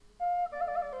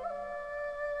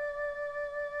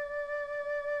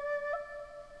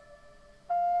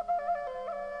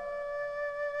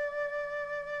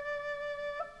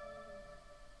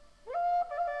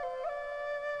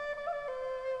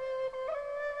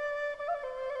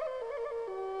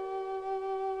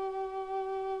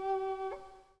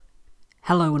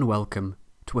Hello and welcome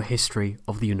to A History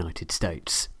of the United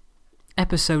States.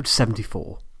 Episode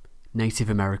 74, Native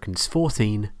Americans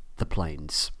 14, The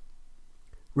Plains.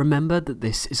 Remember that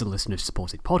this is a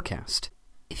listener-supported podcast.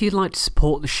 If you'd like to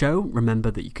support the show, remember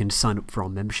that you can sign up for our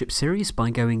membership series by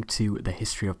going to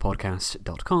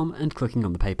thehistoryofpodcast.com and clicking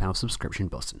on the PayPal subscription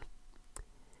button.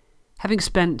 Having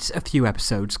spent a few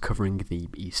episodes covering the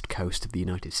east coast of the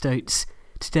United States,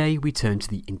 today we turn to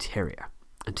the interior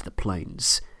and to the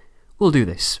plains. We'll do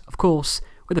this, of course,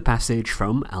 with a passage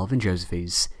from Alvin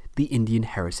Joseph's The Indian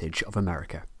Heritage of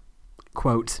America.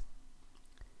 Quote,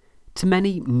 "To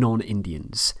many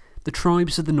non-Indians, the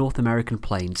tribes of the North American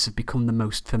plains have become the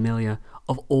most familiar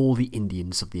of all the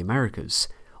Indians of the Americas,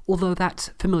 although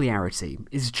that familiarity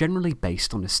is generally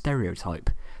based on a stereotype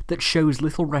that shows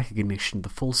little recognition of the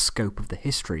full scope of the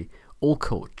history or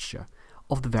culture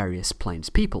of the various plains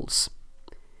peoples.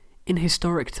 In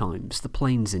historic times, the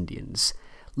Plains Indians,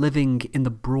 living in the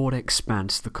broad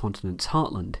expanse of the continent's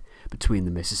heartland between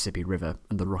the Mississippi River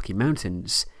and the Rocky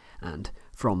Mountains, and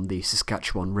from the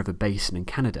Saskatchewan River Basin in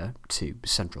Canada to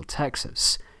central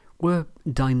Texas, were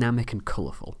dynamic and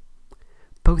colourful.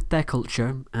 Both their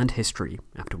culture and history,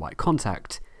 after white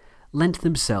contact, lent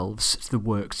themselves to the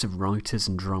works of writers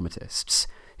and dramatists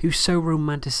who so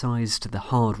romanticised the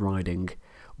hard-riding,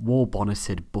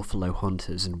 war-bonneted buffalo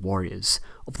hunters and warriors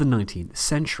of the 19th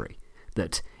century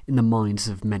that, in the minds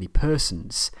of many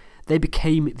persons, they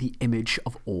became the image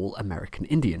of all American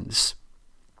Indians.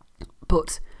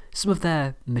 But some of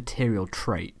their material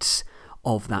traits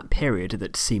of that period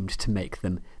that seemed to make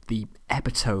them the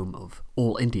epitome of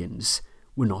all Indians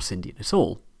were not Indian at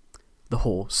all. The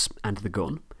horse and the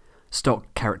gun,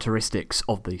 stock characteristics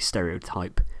of the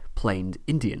stereotype Plains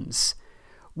Indians,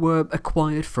 were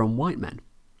acquired from white men.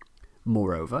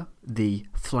 Moreover, the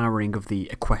flowering of the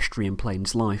equestrian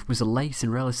plains life was a late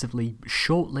and relatively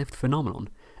short-lived phenomenon,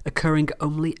 occurring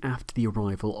only after the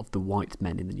arrival of the white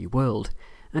men in the New World,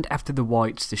 and after the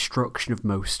whites' destruction of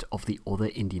most of the other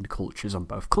Indian cultures on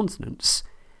both continents.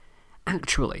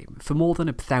 Actually, for more than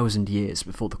 1,000 years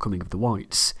before the coming of the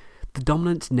whites, the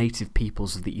dominant native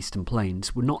peoples of the eastern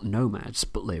plains were not nomads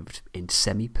but lived in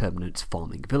semi-permanent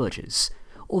farming villages.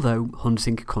 Although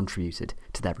hunting contributed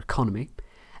to their economy,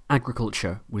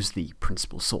 agriculture was the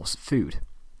principal source of food.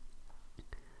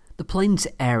 The plains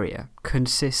area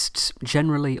consists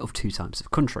generally of two types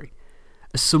of country: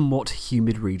 a somewhat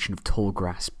humid region of tall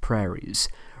grass prairies,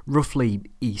 roughly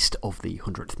east of the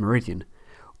 100th meridian,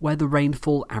 where the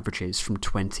rainfall averages from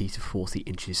 20 to 40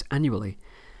 inches annually,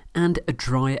 and a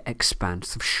drier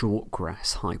expanse of short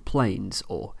grass high plains,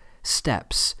 or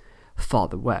steppes,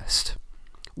 farther west,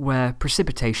 where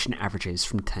precipitation averages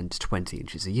from 10 to 20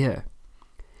 inches a year.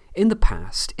 In the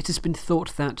past, it has been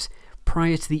thought that,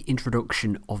 prior to the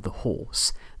introduction of the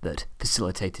horse that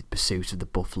facilitated pursuit of the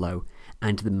buffalo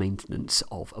and the maintenance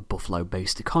of a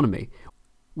buffalo-based economy,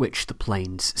 which the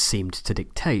plains seemed to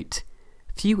dictate,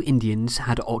 few Indians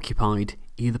had occupied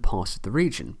either part of the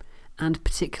region, and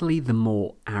particularly the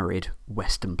more arid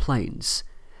western plains.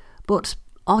 But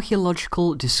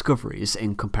archaeological discoveries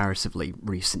in comparatively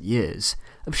recent years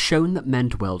have shown that men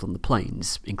dwelled on the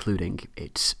plains, including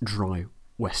its dry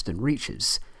western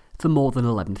reaches, for more than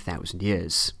 11,000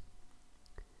 years.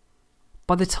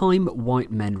 By the time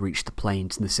white men reached the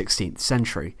plains in the 16th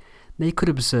century, they could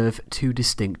observe two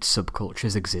distinct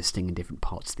subcultures existing in different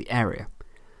parts of the area.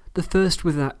 The first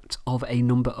was that of a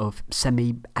number of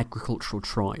semi-agricultural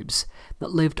tribes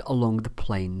that lived along the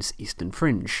plains' eastern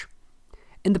fringe.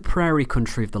 In the prairie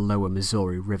country of the lower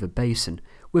Missouri River Basin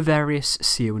were various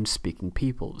Siouan-speaking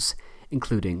peoples,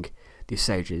 including the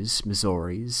Osages,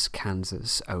 Missouris,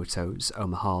 Kansas, Otos,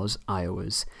 Omahas,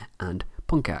 Iowas, and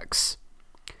Punkaks.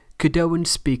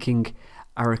 Caddoan-speaking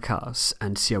Arakaas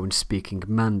and Siouan-speaking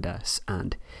Mandas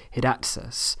and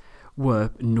Hidatsas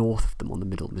were north of them on the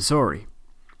middle Missouri.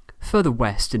 Further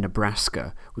west in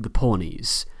Nebraska were the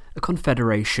Pawnees, a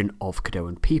confederation of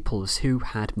Caddoan peoples who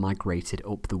had migrated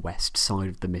up the west side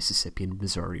of the Mississippi and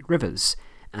Missouri rivers,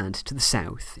 and to the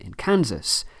south, in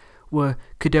Kansas, were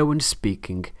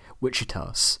Caddoan-speaking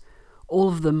Wichitas. All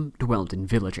of them dwelled in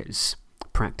villages,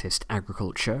 practiced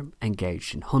agriculture,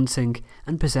 engaged in hunting,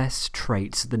 and possessed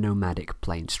traits of the nomadic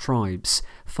plains tribes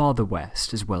farther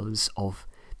west as well as of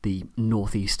the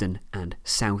northeastern and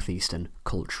southeastern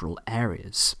cultural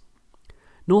areas.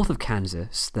 North of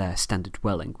Kansas, their standard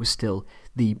dwelling was still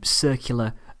the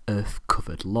circular,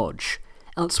 earth-covered lodge.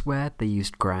 Elsewhere, they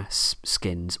used grass,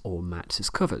 skins, or mats as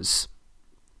covers.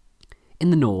 In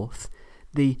the north,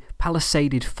 the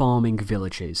palisaded farming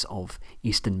villages of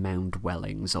eastern mound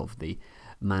dwellings of the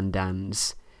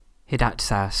Mandans,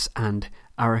 Hidatsas, and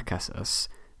Arakasas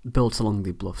built along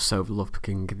the bluffs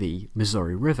overlooking the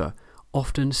Missouri River,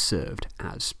 often served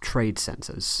as trade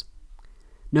centres.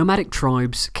 Nomadic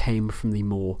tribes came from the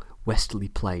more westerly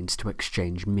plains to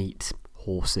exchange meat,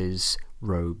 horses,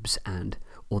 robes, and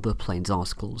other plains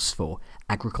articles for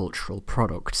agricultural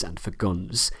products and for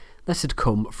guns that had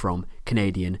come from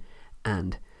Canadian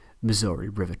and Missouri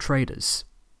River traders.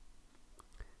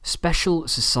 Special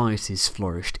societies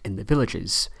flourished in the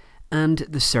villages, and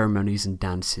the ceremonies and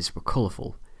dances were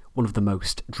colourful. One of the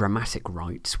most dramatic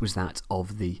rites was that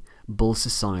of the Bull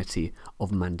Society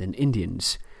of Mandan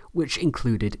Indians, which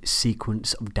included a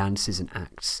sequence of dances and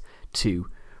acts to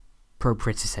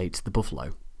propitiate the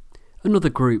buffalo. Another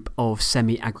group of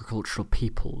semi-agricultural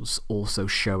peoples also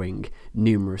showing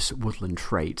numerous woodland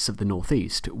traits of the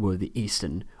Northeast were the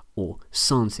Eastern, or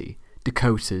Santee,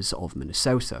 Dakotas of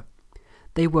Minnesota.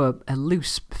 They were a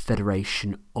loose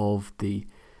federation of the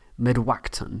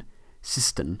Mdewakanton,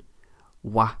 Sistan,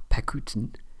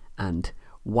 Wahpequon, and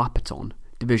Wahpeton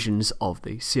divisions of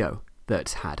the Sioux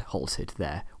that had halted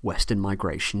their western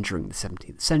migration during the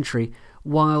 17th century,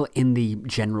 while in the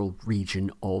general region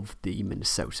of the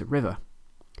Minnesota River.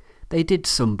 They did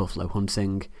some buffalo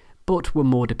hunting, but were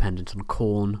more dependent on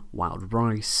corn, wild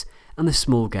rice, and the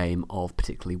small game of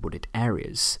particularly wooded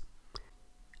areas.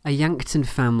 A Yankton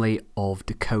family of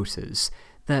Dakotas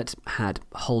that had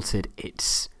halted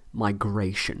its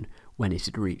migration when it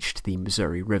had reached the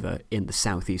Missouri River in the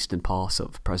southeastern part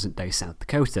of present-day South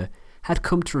Dakota had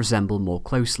come to resemble more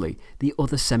closely the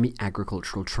other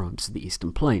semi-agricultural tribes of the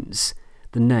Eastern Plains.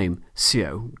 The name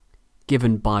Sioux,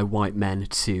 given by white men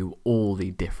to all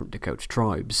the different Dakota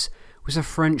tribes, was a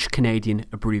French-Canadian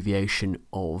abbreviation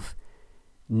of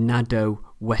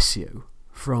Nadowesio,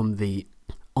 from the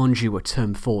Ojibwa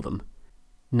term for them,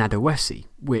 Nadowesi,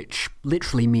 which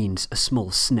literally means a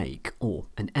small snake or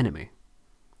an enemy.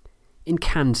 In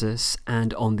Kansas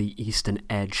and on the eastern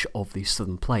edge of the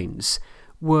Southern Plains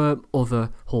were other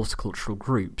horticultural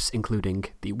groups, including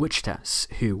the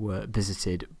Wichitas, who were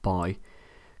visited by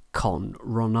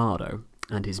Conronado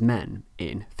and his men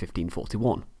in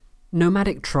 1541.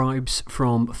 Nomadic tribes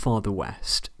from farther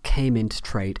west came in to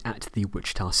trade at the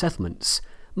Wichita settlements,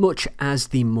 much as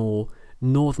the more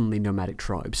northernly nomadic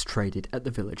tribes traded at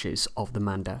the villages of the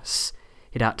Mandas,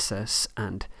 Hidatsas,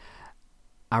 and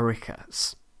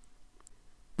Arikars.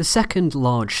 The second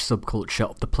large subculture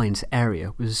of the plains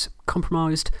area was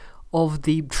comprised of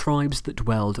the tribes that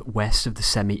dwelled west of the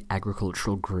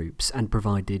semi-agricultural groups and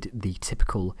provided the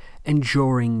typical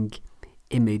enduring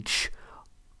image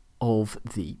of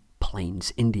the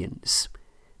Plains Indians.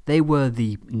 They were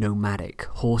the nomadic,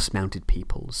 horse-mounted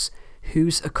peoples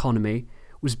whose economy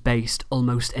was based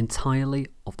almost entirely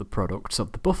of the products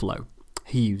of the buffalo,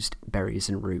 who used berries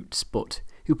and roots, but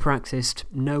who practiced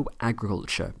no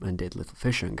agriculture and did little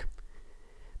fishing.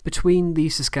 Between the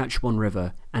Saskatchewan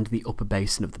River and the upper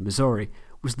basin of the Missouri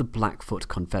was the Blackfoot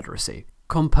Confederacy,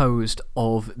 composed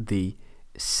of the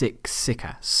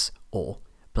Siksika, or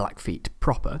Blackfeet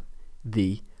proper,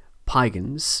 the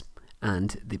Piegans,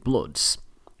 and the Bloods,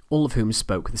 all of whom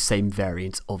spoke the same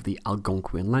variant of the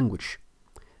Algonquian language.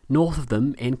 North of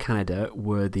them, in Canada,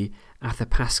 were the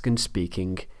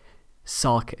Athapascan-speaking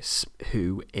Sarkis,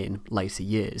 who, in later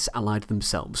years, allied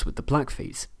themselves with the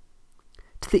Blackfeet.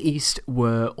 To the east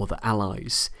were other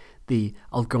allies, the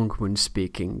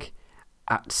Algonquin-speaking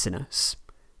Atsinus,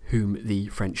 whom the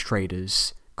French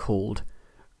traders called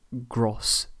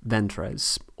Gros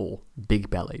Ventres, or Big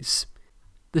Bellies.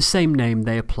 The same name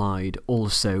they applied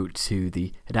also to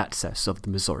the Hidatsas of the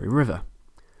Missouri River.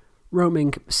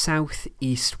 Roaming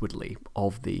southeastwardly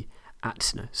of the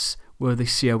Atsinus were the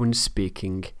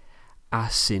Siouan-speaking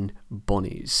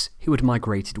Assiniboines, who had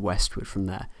migrated westward from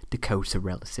their Dakota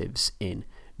relatives in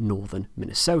northern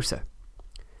Minnesota.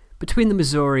 Between the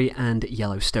Missouri and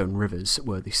Yellowstone rivers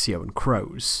were the Siouan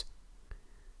Crows,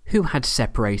 who had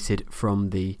separated from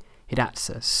the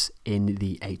Hidatsas in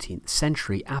the 18th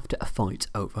century after a fight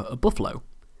over a buffalo.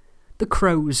 The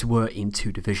Crows were in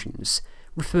two divisions,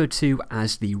 referred to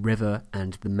as the River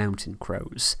and the Mountain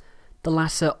Crows, the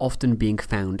latter often being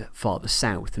found farther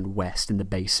south and west in the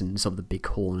basins of the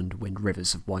Bighorn and Wind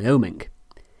Rivers of Wyoming.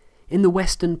 In the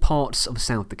western parts of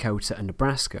South Dakota and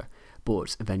Nebraska,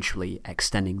 but eventually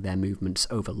extending their movements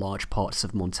over large parts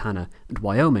of Montana and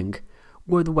Wyoming,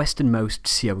 were the westernmost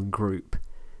Siouan group,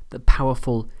 the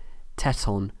powerful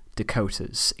Teton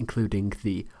Dakotas, including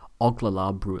the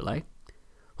Oglala Brule,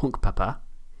 Hunkpapa,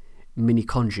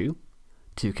 Miniconjou,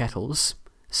 Two Kettles,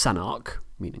 Sanark,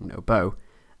 meaning no bow,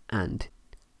 and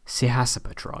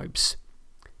Sihasapa tribes.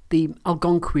 The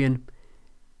Algonquian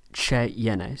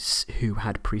Cheyennes, who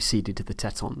had preceded the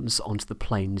Tetons onto the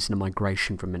plains in a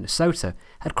migration from Minnesota,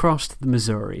 had crossed the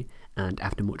Missouri and,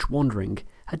 after much wandering,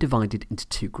 had divided into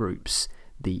two groups: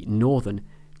 the northern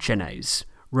Cheyennes,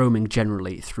 roaming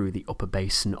generally through the upper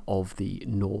basin of the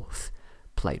North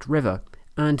Platte River,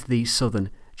 and the southern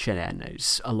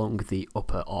Cheyennes along the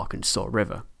upper Arkansas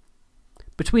River.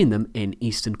 Between them, in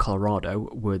eastern Colorado,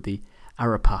 were the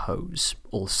Arapahoes,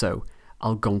 also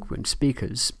Algonquin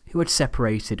speakers, who had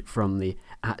separated from the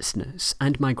Atsunas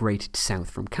and migrated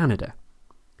south from Canada.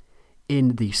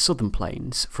 In the southern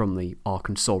plains, from the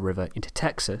Arkansas River into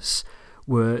Texas,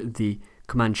 were the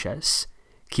Comanches,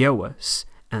 Kiowas,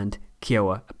 and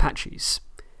Kiowa Apaches,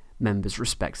 members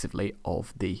respectively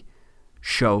of the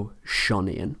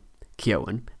Shoshonean,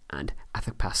 Kiowan, and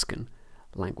Athapascan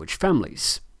language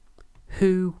families,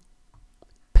 who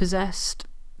possessed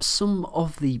some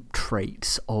of the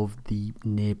traits of the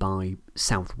nearby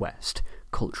southwest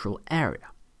cultural area.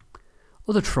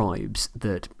 Other tribes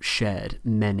that shared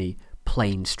many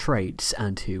plains traits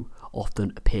and who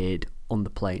often appeared on the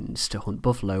plains to hunt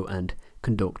buffalo and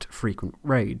conduct frequent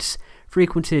raids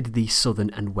frequented the southern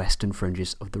and western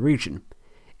fringes of the region.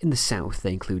 In the south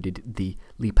they included the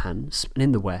Lipans, and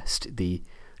in the west the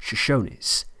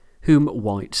Shoshones, whom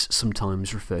whites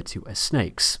sometimes refer to as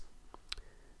snakes,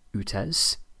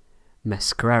 Utes,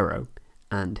 Mescalero,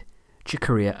 and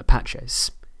Jicarilla Apaches,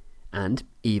 and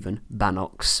even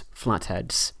Bannocks,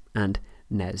 Flatheads, and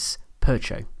Nez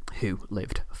Perce, who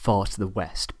lived far to the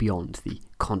west beyond the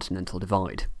Continental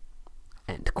Divide."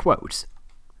 End quote.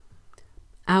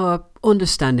 Our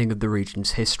understanding of the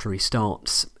region's history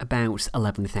starts about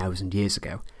 11,000 years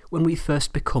ago, when we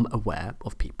first become aware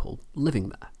of people living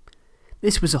there.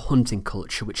 This was a hunting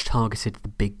culture which targeted the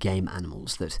big game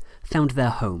animals that found their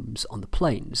homes on the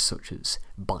plains, such as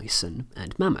bison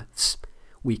and mammoths.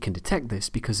 We can detect this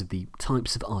because of the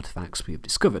types of artifacts we have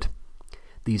discovered.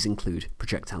 These include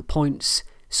projectile points,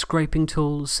 scraping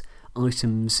tools,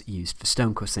 items used for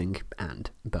stone cutting, and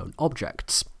bone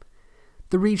objects.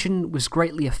 The region was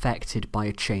greatly affected by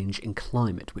a change in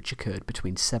climate which occurred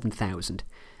between 7,000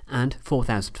 and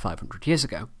 4,500 years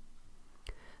ago.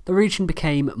 The region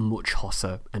became much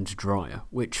hotter and drier,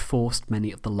 which forced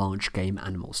many of the large game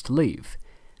animals to leave.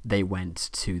 They went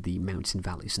to the mountain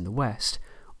valleys in the west,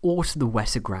 or to the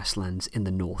wetter grasslands in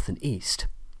the north and east.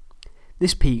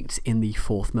 This peaked in the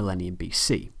 4th millennium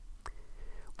BC.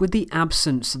 With the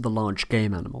absence of the large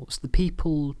game animals, the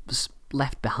peoples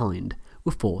left behind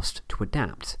were forced to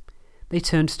adapt. They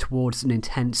turned towards an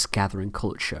intense gathering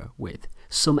culture with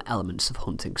some elements of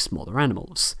hunting smaller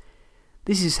animals.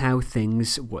 This is how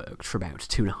things worked for about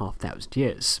 2,500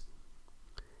 years.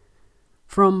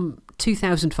 From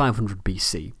 2500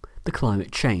 BC, the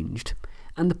climate changed,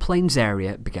 and the plains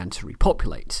area began to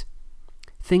repopulate.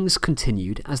 Things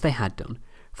continued as they had done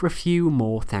for a few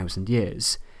more thousand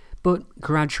years, but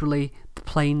gradually the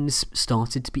plains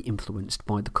started to be influenced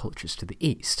by the cultures to the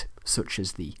east, such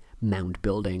as the mound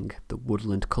building, the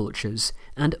woodland cultures,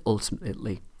 and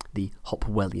ultimately the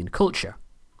Hopewellian culture.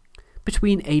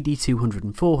 Between AD 200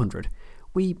 and 400,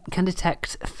 we can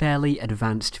detect fairly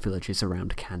advanced villages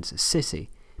around Kansas City,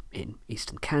 in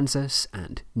eastern Kansas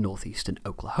and northeastern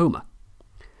Oklahoma.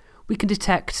 We can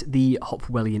detect the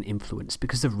Hopewellian influence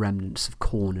because of remnants of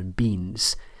corn and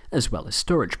beans, as well as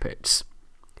storage pits.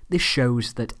 This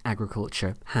shows that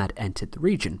agriculture had entered the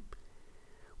region.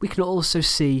 We can also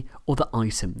see other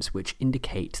items which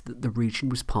indicate that the region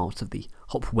was part of the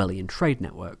Hopewellian trade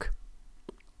network.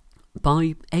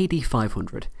 By AD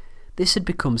 500, this had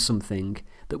become something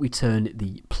that we term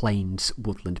the Plains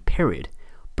Woodland period,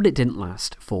 but it didn't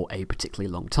last for a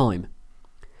particularly long time.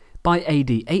 By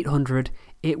AD 800,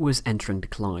 it was entering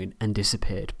decline and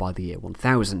disappeared by the year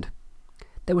 1000.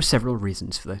 There were several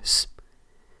reasons for this.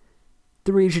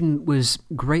 The region was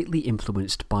greatly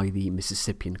influenced by the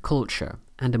Mississippian culture,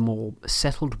 and a more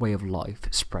settled way of life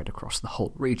spread across the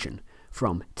whole region,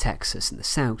 from Texas in the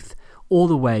south all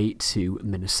the way to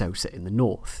Minnesota in the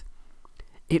north.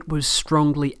 It was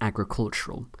strongly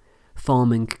agricultural.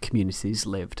 Farming communities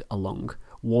lived along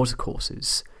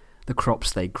watercourses. The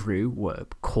crops they grew were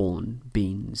corn,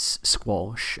 beans,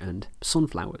 squash, and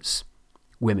sunflowers.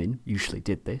 Women usually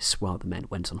did this while the men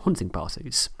went on hunting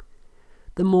parties.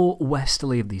 The more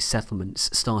westerly of these settlements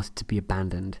started to be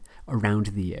abandoned around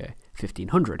the year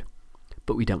 1500,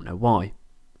 but we don't know why.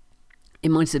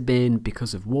 It might have been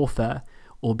because of warfare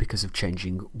or because of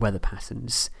changing weather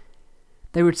patterns.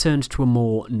 They returned to a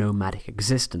more nomadic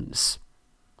existence.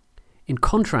 In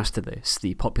contrast to this,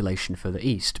 the population further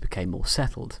east became more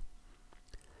settled.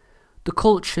 The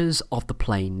cultures of the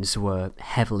plains were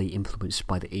heavily influenced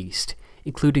by the east,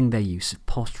 including their use of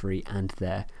pottery and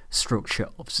their structure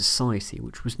of society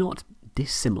which was not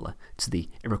dissimilar to the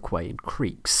Iroquois and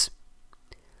Creeks.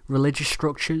 Religious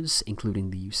structures,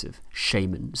 including the use of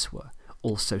shamans, were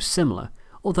also similar,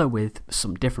 although with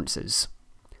some differences.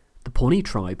 The Pawnee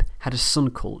tribe had a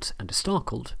sun cult and a star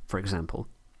cult, for example.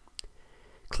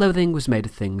 Clothing was made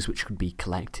of things which could be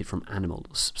collected from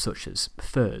animals, such as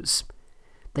furs.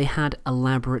 They had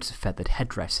elaborate feathered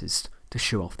headdresses to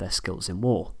show off their skills in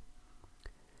war.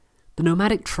 The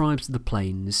nomadic tribes of the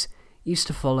plains used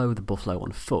to follow the buffalo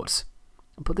on foot,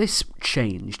 but this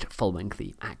changed following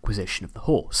the acquisition of the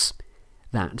horse.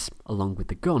 That, along with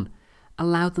the gun,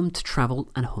 allowed them to travel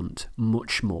and hunt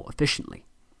much more efficiently.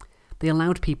 They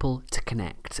allowed people to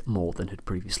connect more than had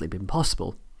previously been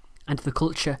possible, and the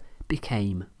culture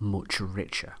became much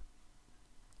richer.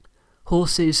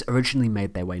 Horses originally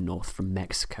made their way north from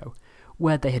Mexico,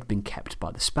 where they had been kept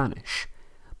by the Spanish,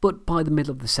 but by the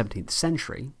middle of the 17th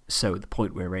century, so the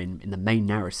point we're in the main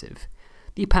narrative,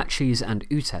 the Apaches and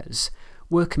Utes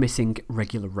were committing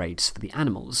regular raids for the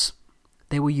animals.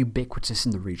 They were ubiquitous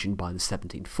in the region by the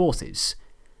 1740s.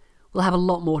 We'll have a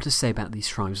lot more to say about these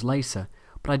tribes later,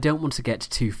 but I don't want to get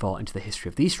too far into the history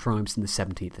of these tribes in the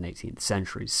 17th and 18th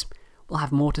centuries. We'll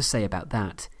have more to say about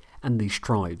that and these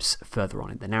tribes further on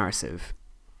in the narrative.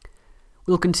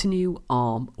 We'll continue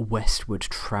our westward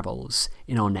travels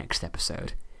in our next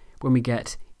episode, when we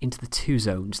get into the two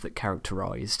zones that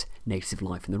characterised native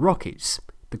life in the Rockies,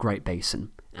 the Great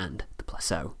Basin and the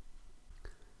Plateau.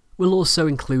 We'll also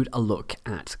include a look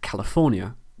at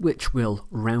California, which will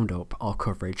round up our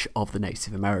coverage of the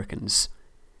Native Americans.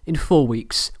 In 4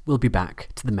 weeks, we'll be back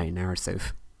to the main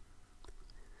narrative.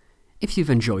 If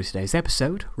you've enjoyed today's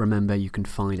episode, remember you can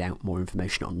find out more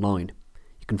information online.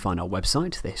 You can find our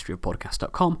website,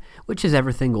 thehistoryofpodcast.com, which is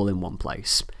everything all in one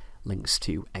place. Links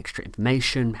to extra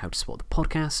information, how to support the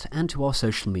podcast, and to our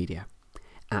social media.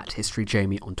 At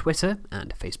HistoryJamie on Twitter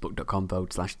and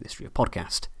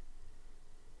facebook.com/thehistoryofpodcast.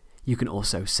 You can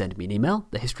also send me an email,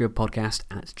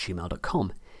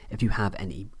 thehistoryofpodcast@gmail.com, if you have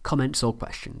any comments or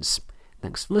questions.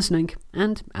 Thanks for listening,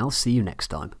 and I'll see you next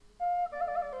time.